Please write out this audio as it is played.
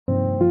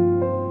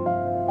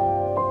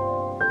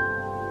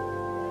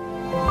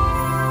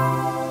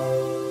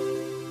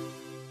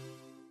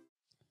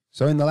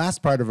So in the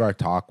last part of our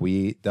talk,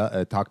 we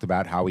talked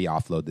about how we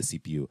offload the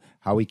CPU,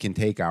 how we can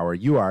take our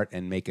UART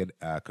and make it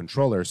a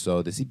controller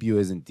so the CPU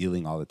isn't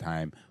dealing all the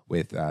time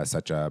with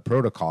such a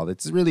protocol.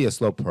 It's really a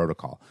slow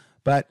protocol.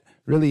 But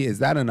really, is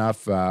that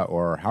enough,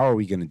 or how are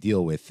we going to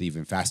deal with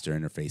even faster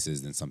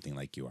interfaces than something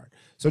like UART?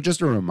 So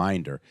just a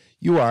reminder,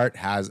 UART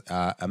has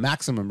a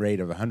maximum rate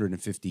of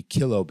 150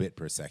 kilobit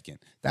per second.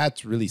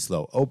 That's really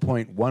slow,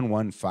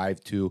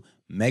 0.1152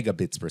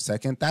 megabits per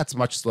second. That's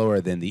much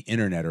slower than the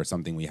internet or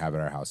something we have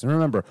at our house. And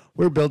remember,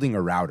 we're building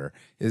a router.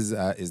 Is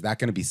that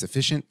going to be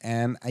sufficient?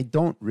 And I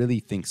don't really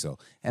think so.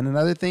 And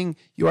another thing,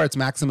 UART's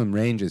maximum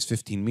range is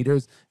 15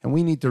 meters, and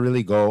we need to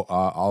really go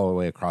all the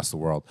way across the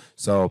world.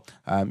 So,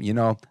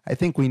 I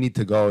think we need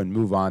to go and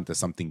move on to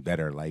something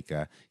better, like,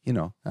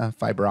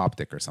 fiber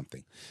optic or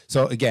something.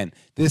 So again,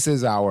 this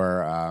is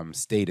our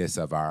status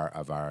of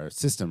our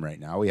system right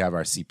now. We have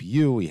our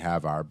CPU, we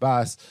have our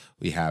bus,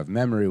 we have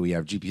memory, we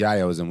have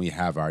GPIOs, and we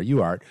have our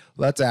UART.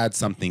 Let's add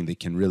something that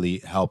can really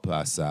help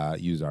us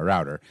use our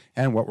router.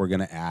 And what we're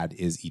going to add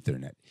is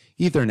Ethernet.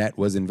 Ethernet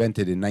was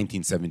invented in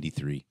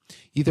 1973.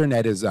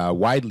 Ethernet is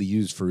widely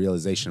used for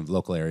realization of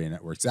local area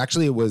networks.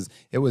 Actually,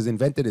 it was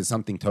invented as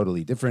something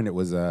totally different. It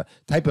was a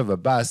type of a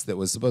bus that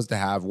was supposed to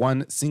have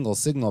one single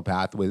signal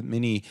path with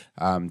many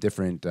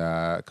different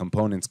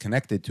components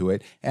connected to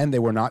it, and they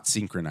were not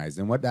synchronized.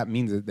 And what that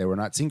means is they were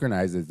not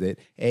synchronized is that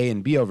A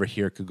and B over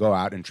here could go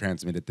out and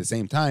transmit at the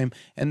same time,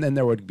 and then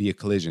there would be a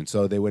collision.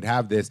 So they would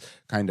have this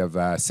kind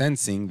of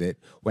sensing that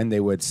when they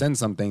would send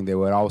something, they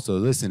would also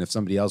listen if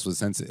somebody else was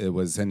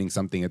sending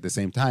something at the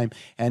same time.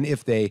 And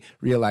if they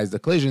realized the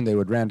collision, they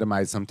would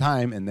randomize some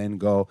time and then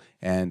go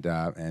and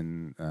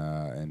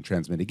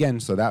transmit again.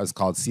 So that was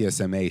called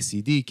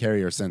CSMA-CD,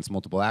 carrier sense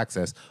multiple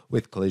access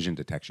with collision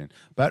detection.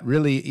 But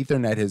really,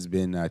 Ethernet has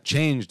been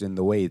changed in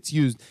the way it's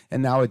used,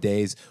 and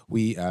nowadays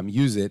we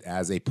use it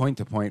as a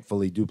point-to-point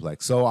fully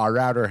duplex. So our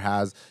router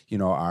has,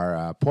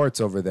 our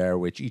ports over there,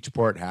 which each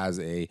port has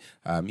a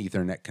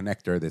Ethernet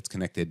connector that's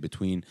connected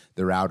between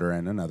the router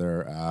and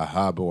another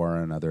hub or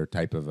another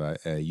type of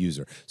a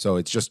user. So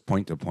it's just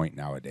point-to-point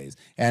nowadays,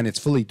 and it's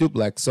fully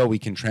duplex, so we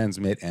can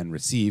transmit and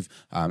receive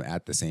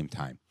at the same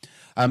time.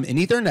 An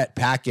Ethernet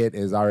packet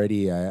is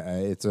already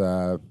it's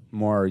a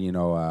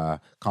more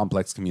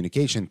complex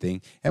communication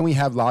thing, and we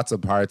have lots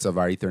of parts of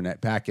our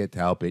Ethernet packet to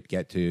help it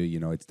get to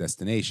its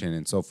destination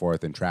and so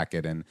forth, and track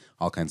it and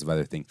all kinds of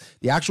other things.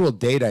 The actual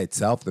data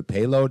itself, the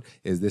payload,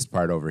 is this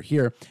part over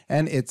here,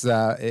 and it's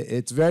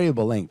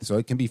variable length, so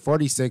it can be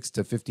 46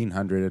 to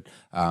 1500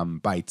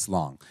 bytes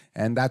long,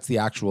 and that's the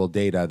actual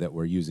data that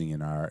we're using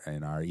in our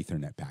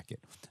Ethernet packet.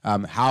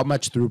 How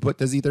much throughput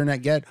does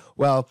Ethernet get?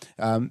 Well,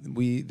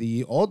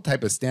 the old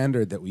type of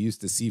standard that we used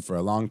to see for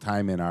a long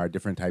time in our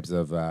different types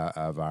of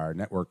our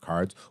network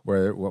cards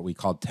were what we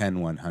called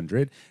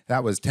 10100.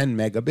 That was 10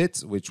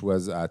 megabits, which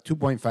was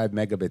 2.5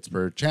 megabits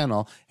per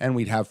channel, and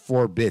we'd have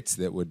 4 bits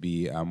that would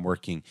be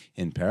working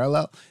in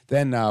parallel.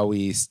 Then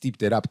we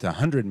steeped it up to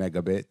 100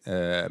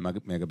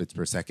 megabits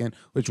per second,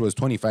 which was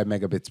 25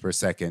 megabits per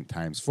second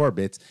times 4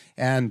 bits.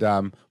 And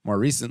more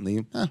recently,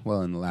 in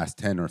the last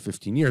 10 or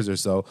 15 years or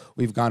so,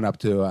 we've gone up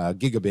to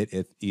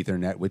gigabit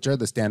Ethernet, which are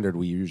the standard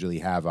we usually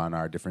have on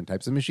our different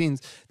types of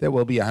machines, that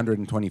will be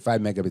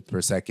 125 megabits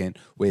per second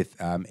with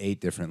 8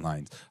 different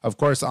lines. Of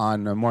course,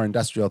 on more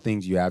industrial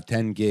things, you have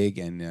 10 gig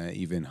and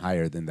even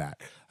higher than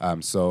that.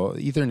 So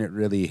Ethernet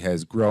really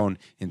has grown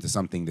into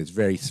something that's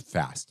very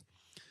fast.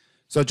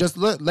 So just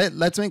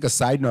let's make a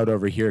side note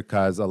over here,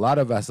 because a lot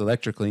of us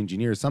electrical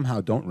engineers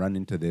somehow don't run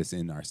into this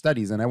in our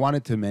studies, and I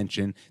wanted to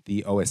mention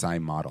the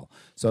OSI model.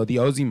 So the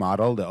OSI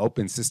model, the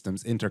Open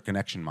Systems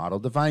Interconnection Model,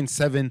 defines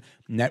 7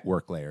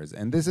 network layers,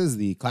 and this is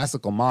the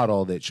classical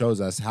model that shows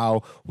us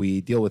how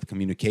we deal with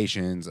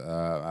communications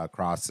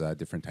across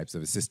different types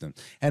of a system.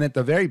 And at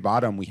the very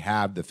bottom, we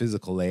have the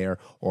physical layer,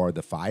 or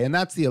the PHY, and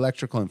that's the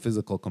electrical and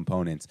physical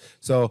components.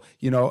 So,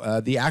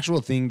 the actual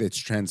thing that's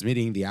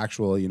transmitting, the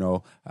actual,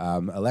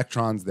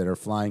 electrons that are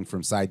flying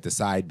from side to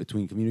side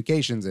between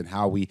communications and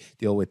how we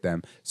deal with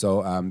them.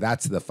 So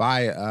that's the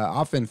PHY.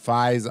 Often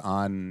PHYs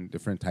on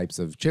different types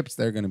of chips,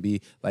 they're going to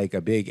be like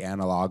a big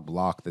analog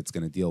block that's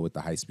going to deal with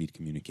the high-speed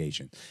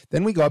communication.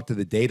 Then we go up to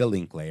the data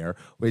link layer,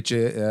 which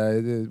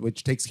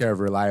takes care of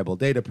reliable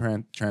data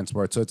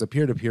transport. So it's a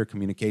peer-to-peer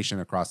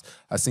communication across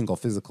a single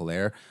physical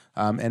layer.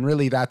 And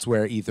really, that's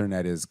where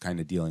Ethernet is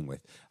kind of dealing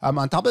with.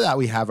 On top of that,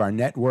 we have our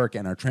network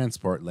and our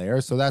transport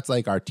layer. So that's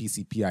like our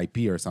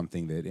TCP/IP or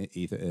something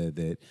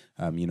that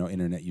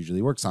internet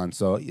usually works on.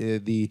 So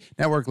the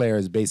network layer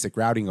is basic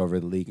routing over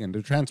the link, and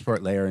the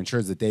transport layer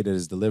ensures that data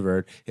is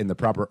delivered in the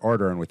proper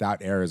order and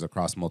without errors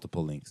across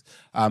multiple links.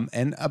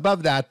 And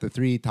above that, the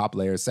 3 top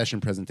layers,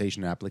 session,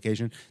 presentation, and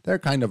application, they're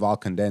kind of all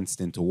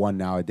condensed into one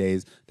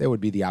nowadays. There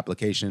would be the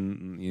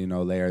application,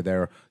 layer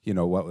there,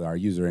 what our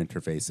user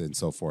interface and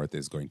so forth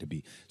is going to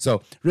be.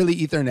 So really,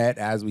 Ethernet,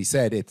 as we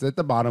said, it's at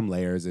the bottom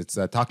layers. It's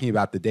talking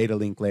about the data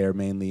link layer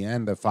mainly,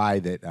 and the PHY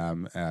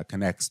that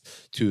connects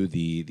to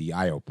the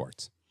I/O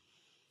ports.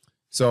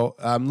 So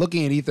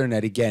looking at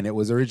Ethernet again, it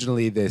was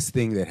originally this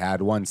thing that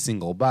had one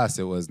single bus.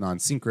 It was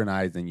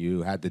non-synchronized and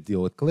you had to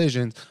deal with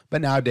collisions.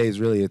 But nowadays,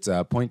 really, it's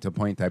a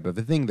point-to-point type of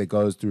a thing that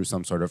goes through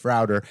some sort of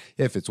router,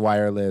 if it's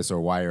wireless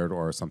or wired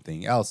or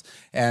something else.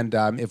 And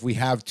if we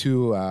have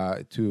two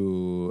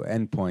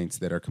endpoints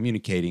that are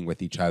communicating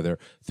with each other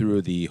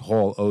through the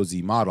whole OZ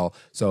model,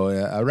 so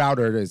a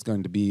router is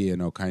going to be,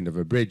 kind of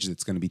a bridge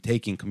that's going to be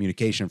taking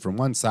communication from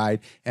one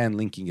side and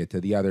linking it to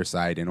the other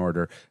side in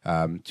order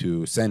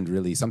to send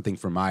really something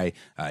from my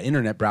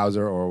internet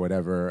browser or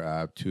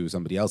whatever to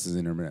somebody else's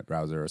internet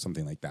browser or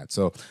something like that.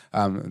 So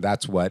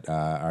that's what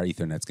our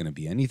Ethernet's going to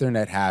be. And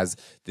Ethernet has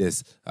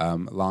this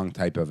long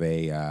type of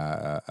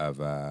a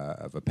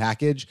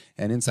package,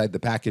 and inside the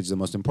package, the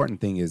most important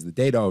thing is the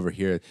data over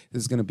here.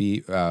 This is going to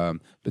be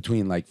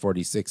between like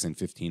 46 and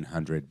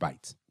 1500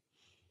 bytes.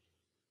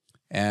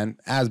 And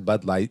as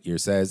Bud Lightyear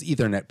says,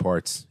 Ethernet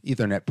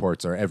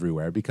ports are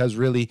everywhere, because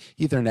really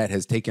Ethernet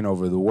has taken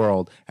over the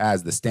world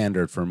as the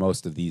standard for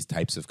most of these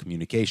types of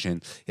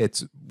communication.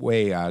 It's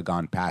way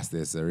gone past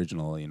this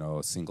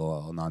original,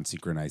 single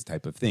non-synchronized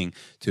type of thing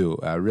to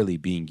really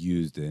being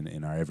used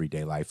in our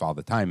everyday life all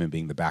the time and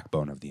being the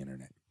backbone of the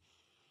internet.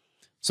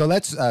 So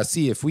let's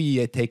see if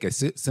we take a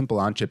simple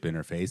on-chip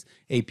interface,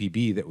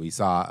 APB, that we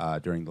saw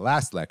during the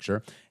last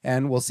lecture,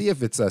 and we'll see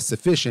if it's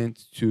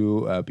sufficient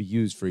to be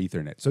used for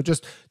Ethernet. So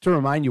just to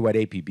remind you what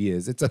APB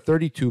is, it's a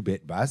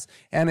 32-bit bus,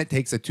 and it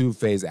takes a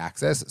two-phase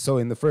access. So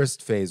in the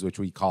first phase, which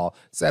we call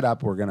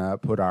setup, we're going to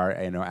put our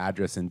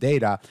address and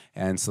data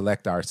and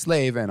select our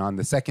slave. And on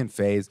the second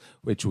phase,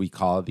 which we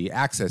call the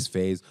access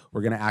phase,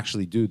 we're going to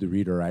actually do the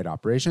read or write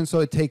operation. So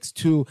it takes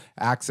two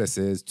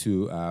accesses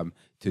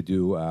to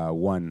do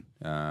one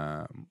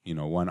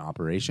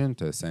operation,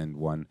 to send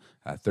one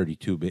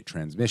 32-bit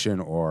transmission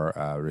or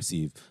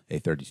receive a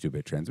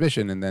 32-bit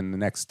transmission, and then the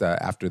next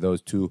after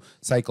those two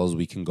cycles,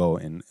 we can go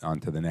on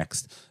to the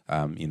next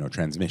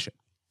transmission.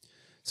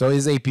 So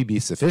is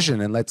APB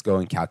sufficient? And let's go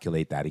and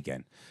calculate that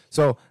again.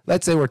 So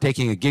let's say we're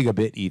taking a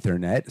gigabit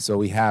Ethernet. So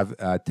we have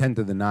 10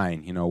 to the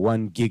 9,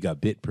 1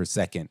 gigabit per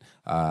second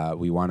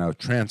we want to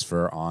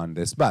transfer on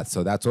this bus.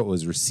 So that's what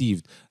was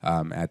received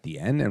at the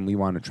end, and we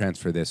want to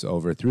transfer this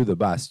over through the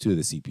bus to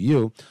the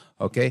CPU.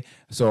 Okay,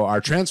 so our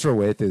transfer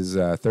width is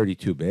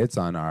 32 bits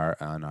on our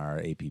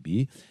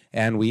APB,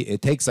 and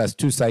it takes us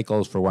 2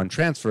 cycles for one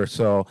transfer.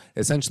 So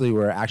essentially,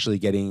 we're actually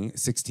getting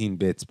 16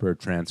 bits per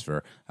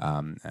transfer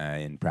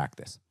in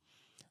practice.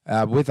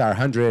 With our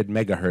 100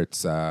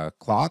 megahertz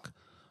clock,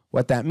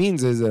 what that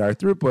means is that our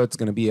throughput is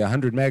going to be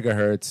 100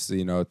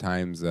 megahertz,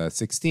 times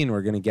 16.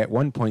 We're going to get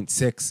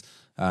 1.6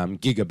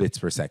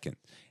 gigabits per second.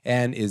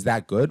 And is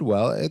that good?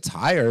 Well, it's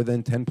higher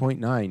than 10.9,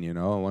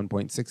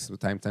 1.6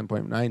 times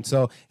 10.9.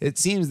 So it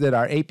seems that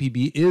our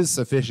APB is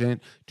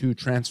sufficient to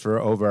transfer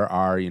over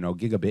our,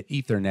 gigabit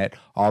Ethernet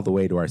all the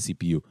way to our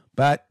CPU.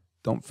 But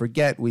don't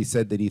forget, we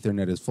said that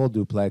Ethernet is full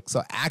duplex.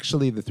 So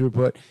actually the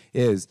throughput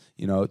is,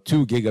 2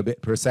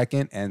 gigabit per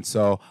second. And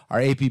so our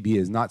APB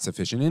is not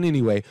sufficient in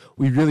any way.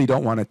 We really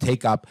don't want to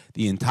take up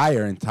the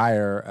entire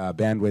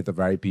bandwidth of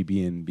our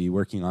APB and be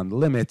working on the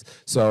limits.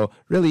 So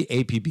really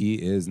APB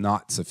is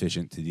not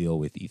sufficient to deal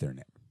with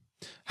Ethernet.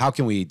 How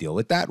can we deal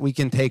with that? We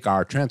can take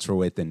our transfer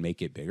width and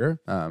make it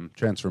bigger,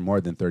 transfer more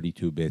than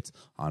 32 bits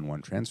on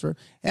one transfer.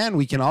 And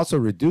we can also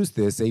reduce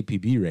this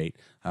APB rate,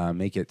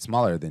 make it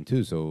smaller than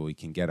 2, so we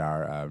can get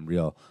our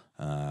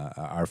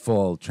our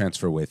full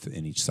transfer width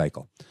in each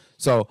cycle.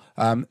 So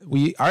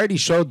we already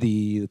showed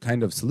the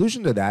kind of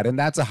solution to that, and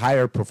that's a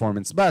higher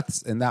performance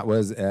bus, and that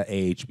was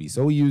AHB.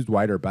 So we used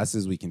wider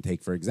buses. We can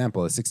take, for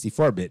example, a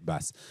 64-bit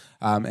bus.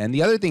 And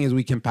the other thing is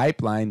we can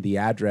pipeline the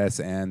address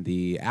and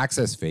the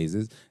access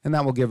phases, and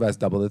that will give us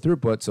double the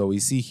throughput. So we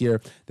see here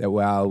that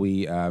while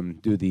we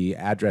do the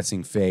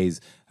addressing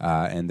phase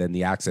and then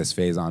the access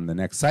phase on the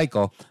next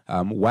cycle,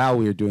 while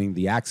we're doing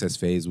the access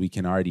phase, we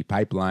can already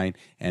pipeline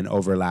and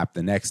overlap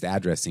the next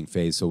addressing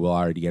phase. So we'll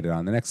already get it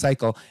on the next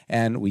cycle,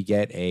 and we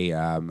get a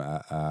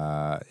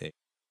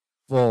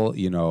full,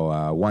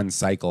 1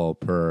 cycle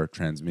per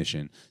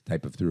transmission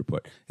type of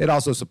throughput. It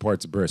also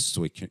supports bursts,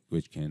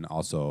 which can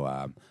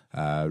also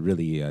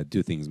really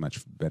do things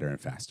much better and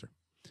faster.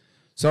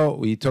 So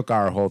we took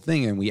our whole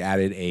thing and we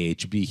added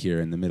AHB here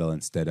in the middle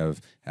instead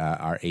of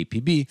our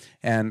APB,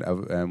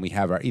 and we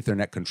have our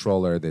Ethernet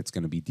controller that's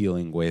going to be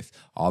dealing with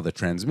all the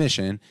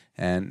transmission,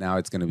 and now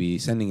it's going to be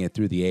sending it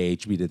through the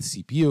AHB to the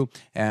CPU,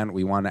 and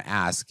we want to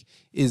ask,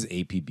 is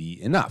APB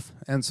enough?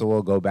 And so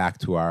we'll go back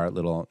to our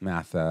little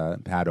math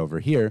pad over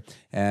here,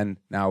 and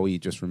now we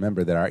just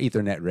remember that our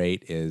Ethernet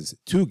rate is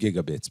 2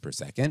 gigabits per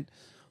second.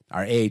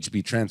 Our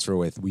AHB transfer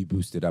width, we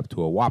boosted up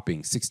to a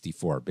whopping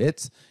 64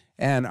 bits.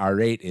 And our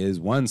rate is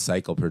 1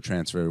 cycle per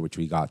transfer, which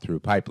we got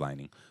through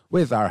pipelining.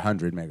 With our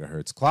 100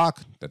 megahertz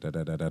clock,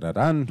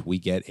 we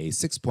get a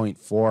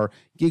 6.4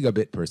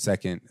 gigabit per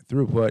second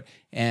throughput,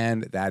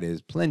 and that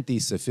is plenty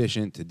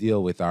sufficient to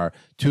deal with our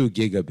 2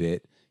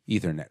 gigabit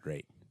Ethernet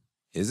rate.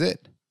 Is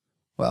it?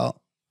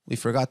 Well, we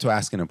forgot to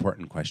ask an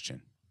important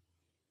question.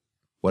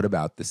 What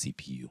about the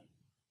CPU?